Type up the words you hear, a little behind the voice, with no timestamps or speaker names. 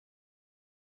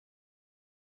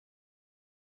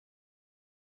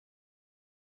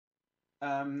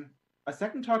Our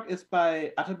second talk is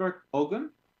by Ataberk Olgun.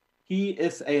 He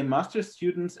is a master's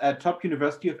student at Top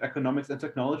University of Economics and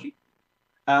Technology.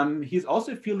 He's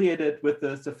also affiliated with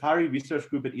the Safari Research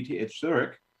Group at ETH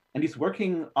Zurich, and he's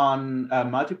working on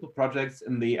multiple projects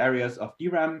in the areas of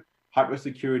DRAM, hardware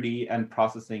security, and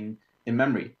processing in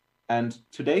memory. And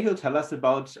today he'll tell us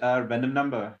about random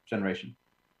number generation.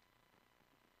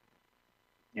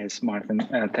 Yes, Martin,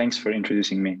 thanks for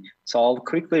introducing me. So I'll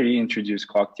quickly reintroduce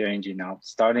QUAC-TRNG now,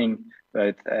 starting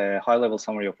with a high-level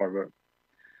summary of our work.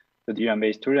 The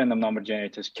DRAM-based true random number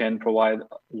generators can provide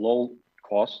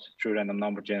low-cost true random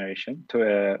number generation to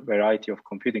a variety of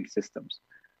computing systems.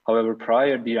 However,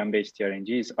 prior DRAM-based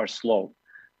TRNGs are slow.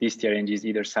 These TRNGs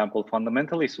either sample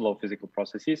fundamentally slow physical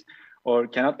processes or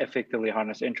cannot effectively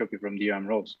harness entropy from DRAM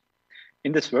rows.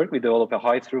 In this work, we develop a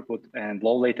high-throughput and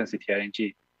low-latency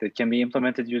TRNG that can be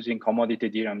implemented using commodity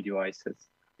DRAM devices.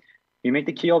 We make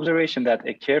the key observation that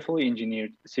a carefully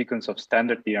engineered sequence of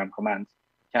standard DRAM commands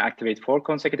can activate 4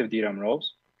 consecutive DRAM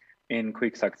rows in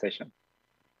quick succession.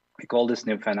 We call this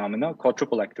new phenomenon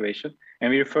quadruple activation,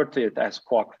 and we refer to it as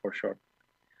QUAC for short.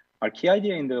 Our key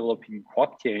idea in developing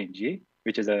QUAC-TRNG,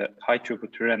 which is a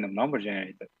high-throughput true random number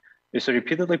generator, is to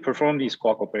repeatedly perform these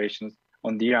QUAC operations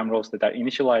on DRAM rows that are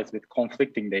initialized with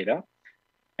conflicting data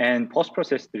and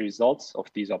post-process the results of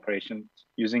these operations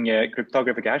using a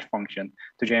cryptographic hash function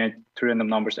to generate true random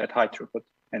numbers at high throughput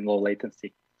and low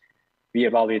latency. We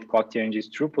evaluate QUAC-TRNG's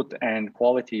throughput and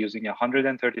quality using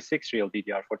 136 real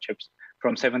DDR4 chips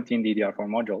from 17 DDR4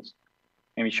 modules.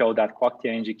 And we show that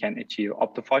QUAC-TRNG can achieve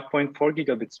up to 5.4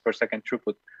 gigabits per second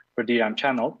throughput per DRAM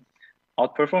channel,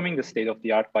 outperforming the state of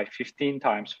the art by 15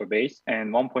 times for base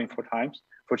and 1.4 times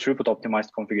for throughput optimized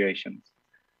configurations.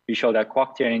 We show that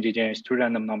QUAC-TRNG generates true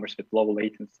random numbers with low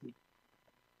latency.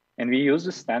 And we use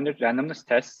the standard randomness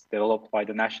tests developed by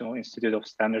the National Institute of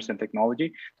Standards and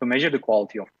Technology to measure the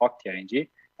quality of QUAC-TRNG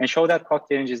and show that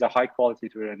QUAC-TRNG is a high quality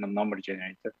true random number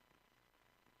generator.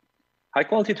 High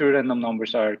quality true random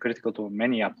numbers are critical to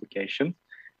many applications.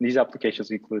 These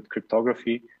applications include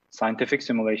cryptography, scientific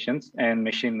simulations, and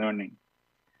machine learning.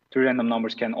 True random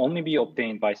numbers can only be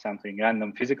obtained by sampling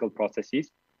random physical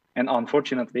processes, and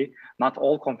unfortunately, not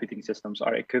all computing systems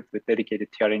are equipped with dedicated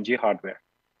TRNG hardware.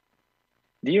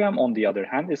 DRAM, on the other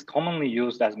hand, is commonly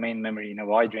used as main memory in a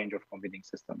wide range of computing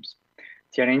systems.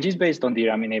 TRNGs based on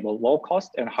DRAM enable low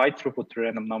cost and high throughput true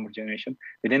random number generation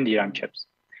within DRAM chips.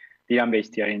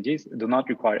 DRAM-based TRNGs do not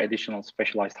require additional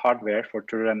specialized hardware for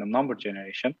true random number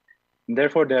generation, and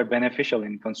therefore they are beneficial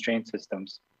in constrained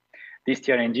systems. These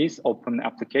TRNGs open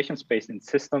application space in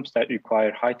systems that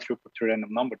require high throughput true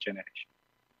random number generation.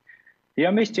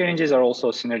 DRAM-based TRNGs are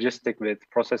also synergistic with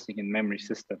processing in memory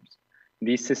systems.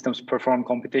 These systems perform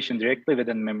computation directly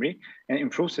within memory and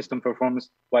improve system performance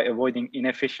by avoiding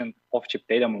inefficient off-chip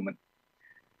data movement.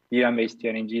 DRAM-based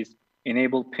TRNGs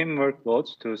enable PIM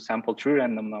workloads to sample true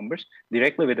random numbers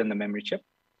directly within the memory chip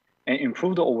and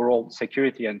improve the overall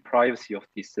security and privacy of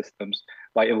these systems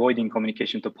by avoiding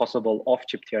communication to possible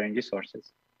off-chip TRNG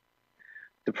sources.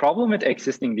 The problem with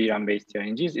existing DRAM-based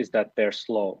TRNGs is that they're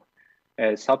slow.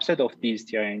 A subset of these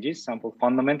TRNGs sample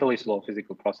fundamentally slow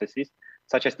physical processes,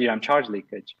 such as DRAM charge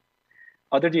leakage.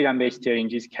 Other DRAM-based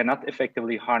TRNGs cannot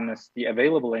effectively harness the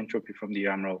available entropy from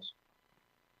DRAM rows.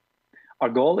 Our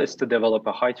goal is to develop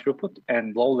a high throughput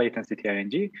and low latency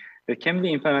TRNG that can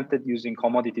be implemented using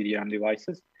commodity DRAM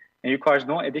devices and requires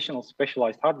no additional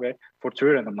specialized hardware for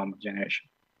true random number generation.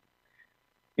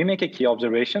 We make a key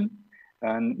observation,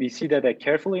 and we see that a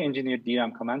carefully engineered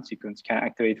DRAM command sequence can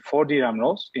activate 4 DRAM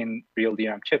rows in real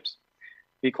DRAM chips.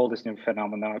 We call this new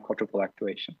phenomenon quadruple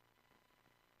activation.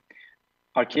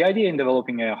 Our key idea in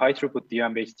developing a high throughput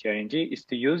DRAM-based TRNG is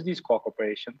to use these QUAC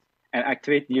operations and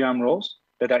activate DRAM rows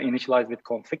that are initialized with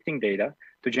conflicting data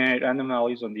to generate random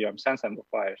values on DRAM sense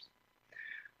amplifiers.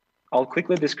 I'll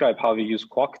quickly describe how we use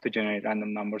QUAC to generate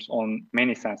random numbers on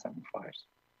many sense amplifiers.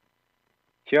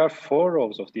 Here are 4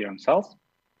 rows of DRAM cells.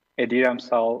 A DRAM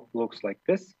cell looks like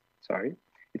this,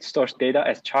 It stores data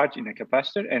as charge in a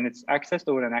capacitor, and it's accessed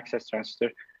over an access transistor,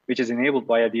 which is enabled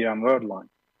by a DRAM word line.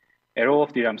 A row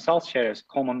of DRAM cells shares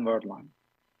a common word line.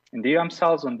 And DRAM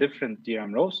cells on different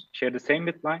DRAM rows share the same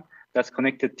bit line that's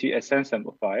connected to a sense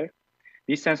amplifier.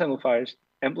 These sense amplifiers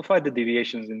amplify the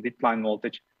deviations in bit line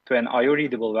voltage to an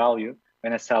IO-readable value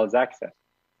when a cell is accessed.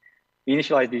 We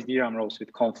initialize these DRAM rows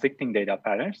with conflicting data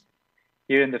patterns.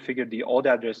 Here in the figure, the odd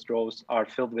address rows are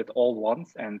filled with all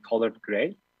ones and colored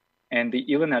gray, and the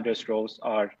even address rows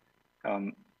are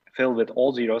filled with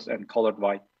all zeros and colored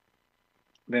white.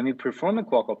 When we perform a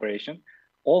QUAC operation,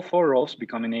 all 4 rows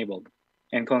become enabled,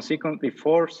 and consequently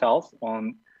 4 cells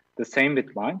on the same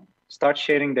bit line start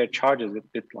sharing their charges with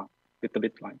bit line. with the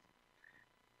bit lines.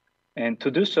 And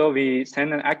to do so, we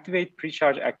send an activate,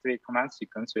 pre-charge, activate command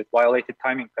sequence with violated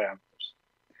timing parameters.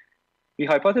 We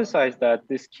hypothesize that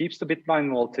this keeps the bit line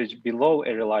voltage below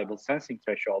a reliable sensing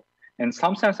threshold, and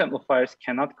some sense amplifiers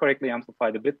cannot correctly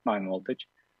amplify the bit line voltage.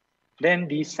 Then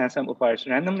these sense amplifiers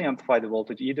randomly amplify the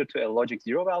voltage either to a logic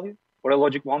 0 value or a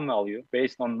logic 1 value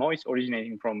based on noise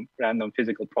originating from random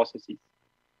physical processes.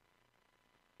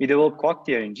 We develop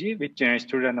QUAC-TRNG, which generates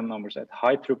two random numbers at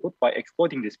high throughput by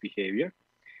exploiting this behavior.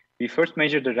 We first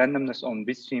measure the randomness on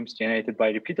bit streams generated by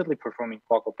repeatedly performing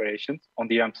QUAC operations on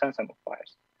DRAM sense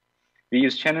amplifiers. We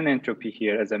use Shannon entropy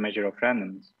here as a measure of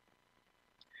randomness.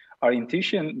 Our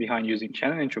intuition behind using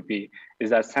Shannon entropy is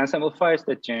that sense amplifiers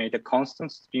that generate a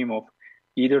constant stream of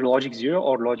either logic 0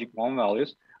 or logic 1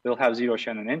 values will have 0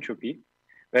 Shannon entropy,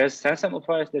 whereas sense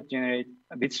amplifiers that generate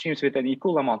bit streams with an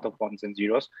equal amount of 1s and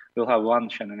 0s will have 1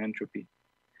 Shannon entropy.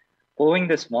 Following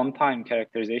this one-time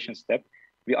characterization step,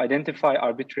 we identify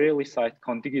arbitrarily sized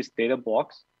contiguous data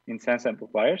blocks in sense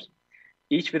amplifiers,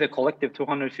 each with a collective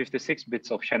 256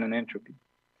 bits of Shannon entropy.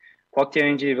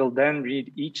 QUAC-TRNG will then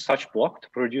read each such block to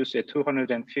produce a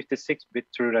 256-bit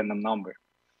true random number.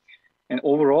 And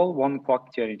overall, one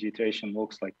QUAC-TRNG iteration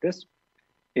looks like this.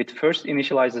 It first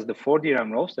initializes the 4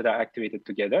 DRAM rows that are activated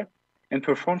together and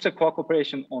performs a QUAC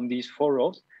operation on these 4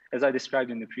 rows, as I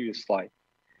described in the previous slide.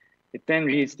 It then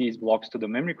reads these blocks to the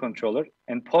memory controller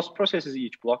and post-processes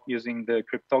each block using the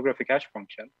cryptographic hash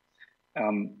function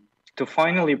to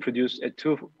finally produce a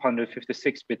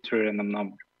 256-bit true random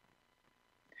number.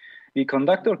 We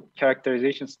conduct our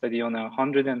characterization study on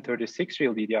 136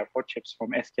 real DDR4 chips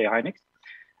from SK Hynix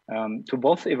to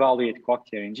both evaluate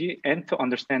QUAC-TRNG and to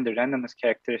understand the randomness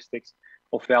characteristics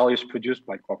of values produced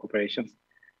by QUAC operations,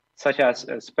 such as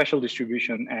special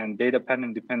distribution and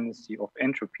data-dependent dependency of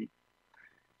entropy.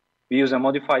 We use a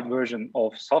modified version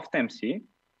of SoftMC,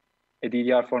 a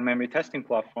DDR4 memory testing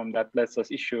platform that lets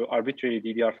us issue arbitrary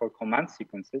DDR4 command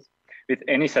sequences with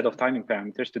any set of timing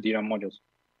parameters to DRAM modules.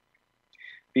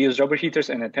 We use rubber heaters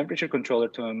and a temperature controller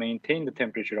to maintain the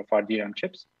temperature of our DRAM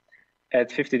chips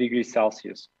at 50 degrees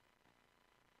Celsius.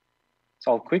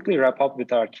 So I'll quickly wrap up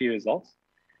with our key results.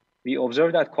 We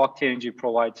observed that QUAC-TRNG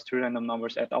provides two random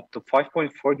numbers at up to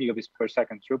 5.4 gigabits per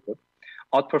second throughput,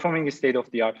 outperforming the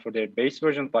state-of-the-art for their base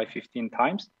versions by 15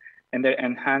 times and their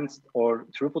enhanced or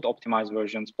throughput optimized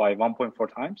versions by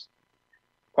 1.4 times.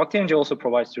 QUAC-TRNG also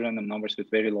provides two random numbers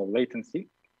with very low latency.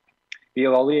 We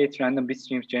evaluate random bit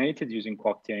streams generated using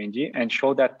QUAC-TRNG and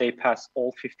show that they pass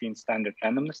all 15 standard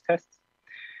randomness tests.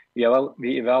 We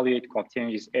evaluate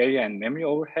QUAC-TRNG's area and memory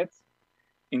overheads,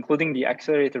 including the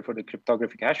accelerator for the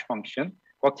cryptographic hash function.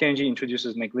 QUAC-TRNG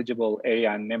introduces negligible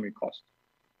area and memory cost.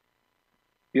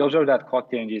 We observe that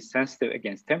QUAC-TRNG is sensitive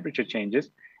against temperature changes,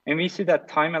 and we see that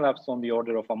time elapsed on the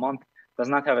order of a month does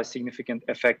not have a significant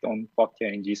effect on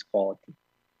QUAC-TRNG's quality.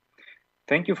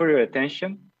 Thank you for your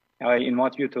attention. I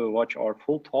invite you to watch our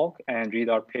full talk and read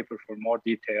our paper for more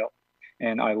detail,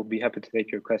 and I will be happy to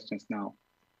take your questions now.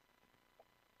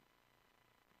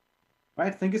 All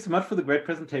right, thank you so much for the great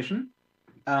presentation.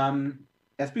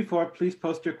 As before, please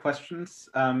post your questions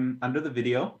under the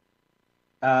video.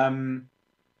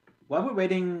 While we're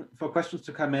waiting for questions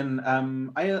to come in,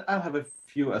 I'll have a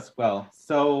few as well.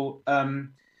 So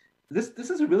this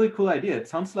is a really cool idea. It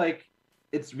sounds like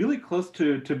it's really close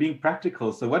to being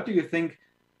practical. So what do you think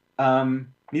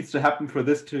needs to happen for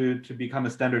this to become a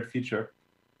standard feature?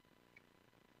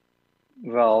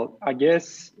 Well, I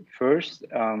guess first,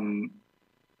 I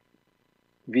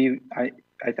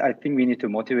think we need to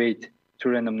motivate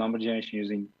true random number generation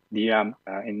using DRAM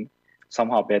in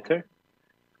somehow better.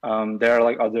 There are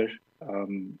like other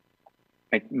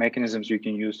mechanisms you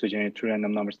can use to generate true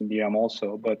random numbers in DRAM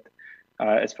also, but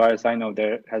as far as I know,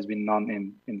 there has been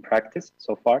none in practice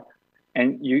so far.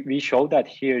 And we showed that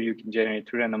here you can generate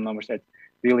true random numbers at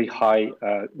really high,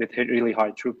 with really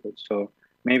high throughput. So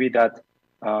maybe that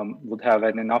would have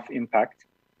an enough impact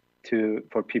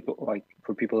for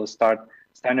people to start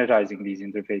standardizing these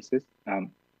interfaces,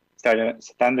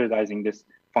 standardizing this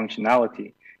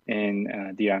functionality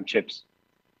in DRAM chips.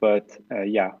 But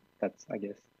yeah, I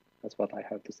guess that's what I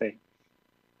have to say.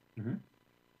 Mm-hmm.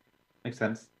 Makes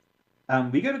sense.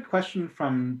 We got a question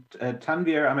from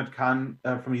Tanvir Ahmed Khan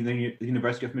from the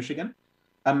University of Michigan.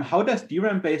 How does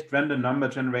DRAM-based random number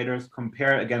generators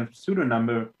compare against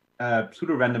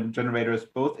pseudo-random generators,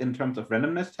 both in terms of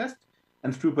randomness test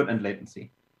and throughput and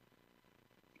latency?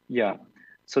 Yeah,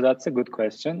 so that's a good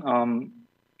question.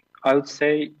 I would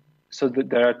say, so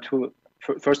there are two.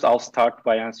 First, I'll start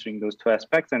by answering those two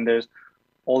aspects, and there's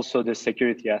also the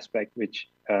security aspect, which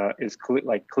is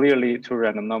clearly two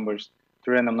random number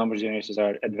generators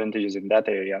are advantages in that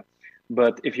area.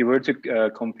 But if you were to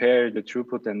compare the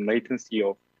throughput and latency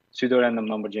of pseudo-random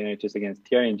number generators against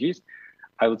TRNGs,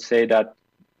 I would say that,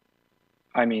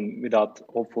 I mean, without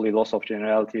hopefully loss of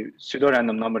generality,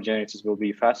 pseudo-random number generators will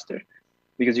be faster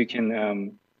because you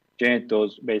can generate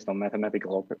those based on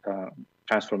mathematical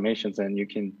transformations, and you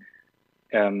can,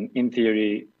 in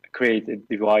theory, create a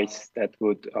device that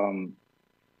would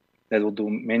do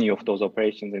many of those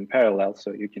operations in parallel.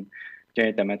 So you can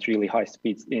generate them at really high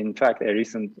speeds. In fact, a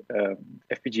recent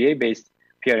FPGA-based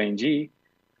PRNG,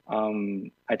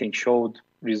 I think, showed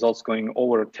results going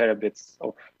over terabits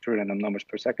of true random numbers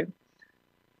per second.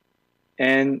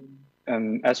 And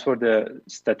as for the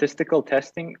statistical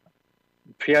testing,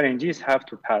 PRNGs have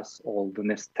to pass all the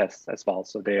NIST tests as well.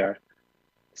 So they are,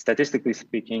 statistically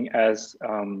speaking, as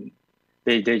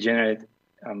they generate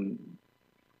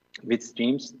bit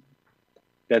streams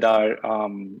that are,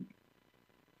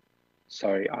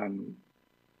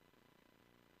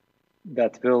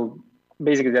 that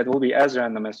will be as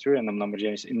random as true random number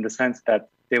generators in the sense that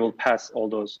they will pass all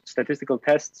those statistical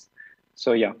tests.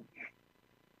 So yeah.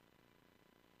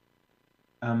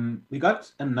 We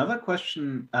got another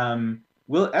question.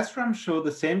 Will SRAM show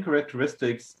the same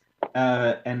characteristics,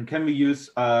 and can we use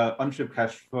on-chip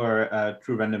cache for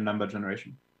true random number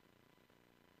generation?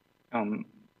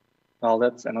 Well,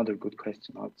 that's another good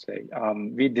question, I would say.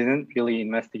 We didn't really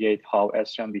investigate how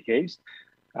SRAM behaves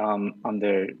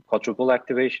under quadruple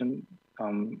activation.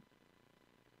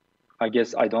 I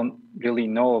guess I don't really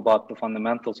know about the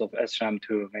fundamentals of SRAM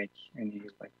to make any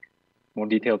more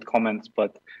detailed comments,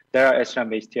 but there are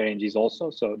SRAM-based TRNGs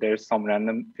also, so there's some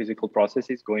random physical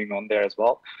processes going on there as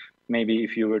well. Maybe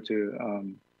if you were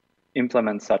to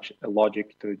implement such a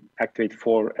logic to activate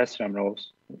 4 SRAM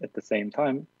rows at the same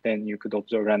time, then you could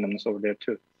observe randomness over there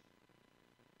too.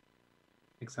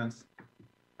 Makes sense.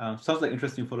 Sounds like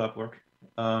interesting follow-up work.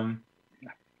 I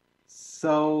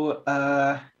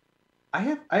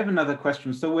have another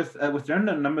question. So with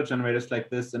random number generators like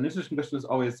this, an interesting question is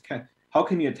always, how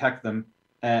can you attack them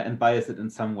and bias it in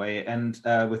some way? And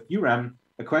with DRAM,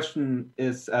 the question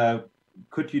is,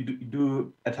 could you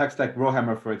do attacks like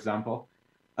rowhammer, for example?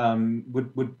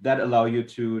 Would that allow you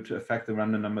to affect the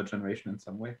random number generation in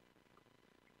some way?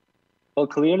 Well,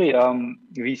 clearly,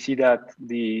 we see that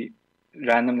the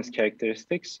randomness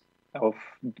characteristics of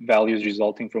values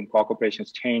resulting from QUAC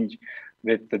operations change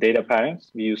with the data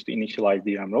patterns we use to initialize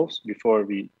DRAM rows before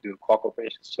we do QUAC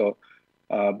operations. So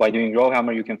by doing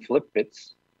rowhammer, you can flip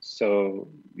bits. So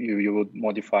you would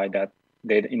modify that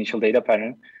initial data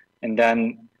pattern, and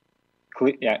then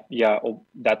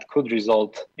that could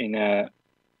result in a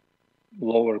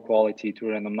lower quality to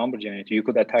random number generator. You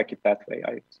could attack it that way,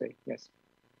 I would say, yes.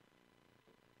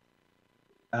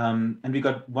 And we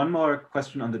got one more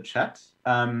question on the chat,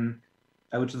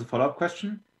 which is a follow-up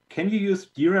question. Can you use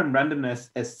DRAM randomness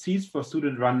as seeds for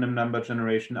pseudo random number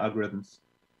generation algorithms?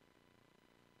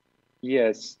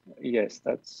 Yes,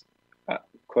 that's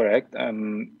correct.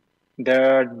 There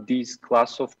are these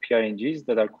class of PRNGs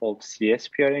that are called CS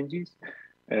PRNGs,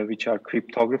 which are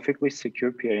cryptographically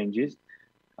secure PRNGs.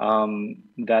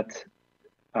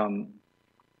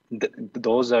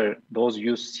 Those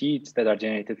use seeds that are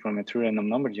generated from a true random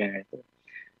number generator,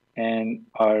 and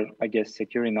are, I guess,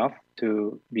 secure enough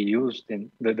to be used in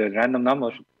the random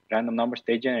numbers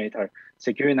they generate are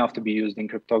secure enough to be used in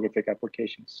cryptographic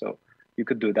applications. So you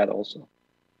could do that also.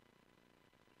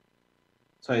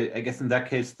 So I guess in that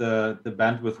case, the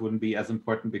bandwidth wouldn't be as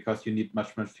important because you need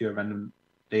much fewer random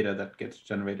data that gets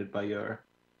generated by your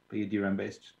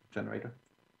DRAM-based generator.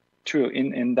 True.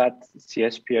 In that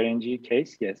CS PRNG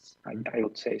case, yes, I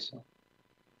would say so.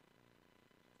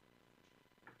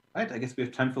 Right, I guess we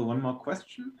have time for one more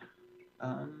question. We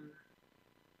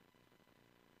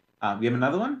have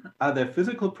another one. Are there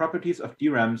physical properties of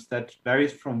DRAMs that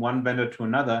varies from one vendor to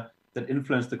another that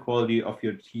influence the quality of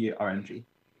your TRNG?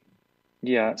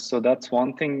 Yeah, so that's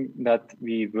one thing that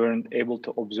we weren't able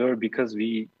to observe because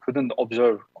we couldn't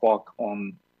observe QUAC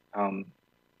on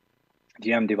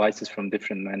DRAM devices from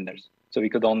different vendors. So we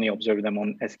could only observe them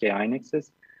on SK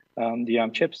Hynix's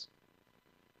DRAM chips.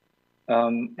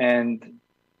 And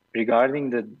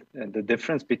regarding the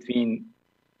difference between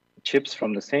chips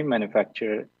from the same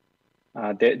manufacturer,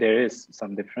 there is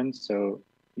some difference. So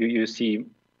you see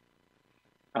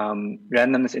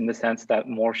randomness in the sense that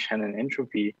more Shannon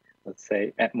entropy, let's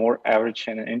say, at more average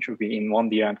Shannon entropy in one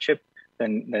DRAM chip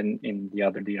than in the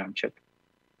other DRAM chip.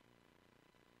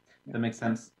 That makes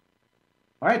sense.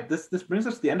 All right, this brings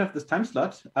us to the end of this time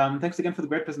slot. Thanks again for the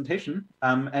great presentation.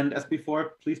 And as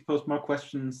before, please post more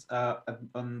questions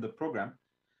on the program.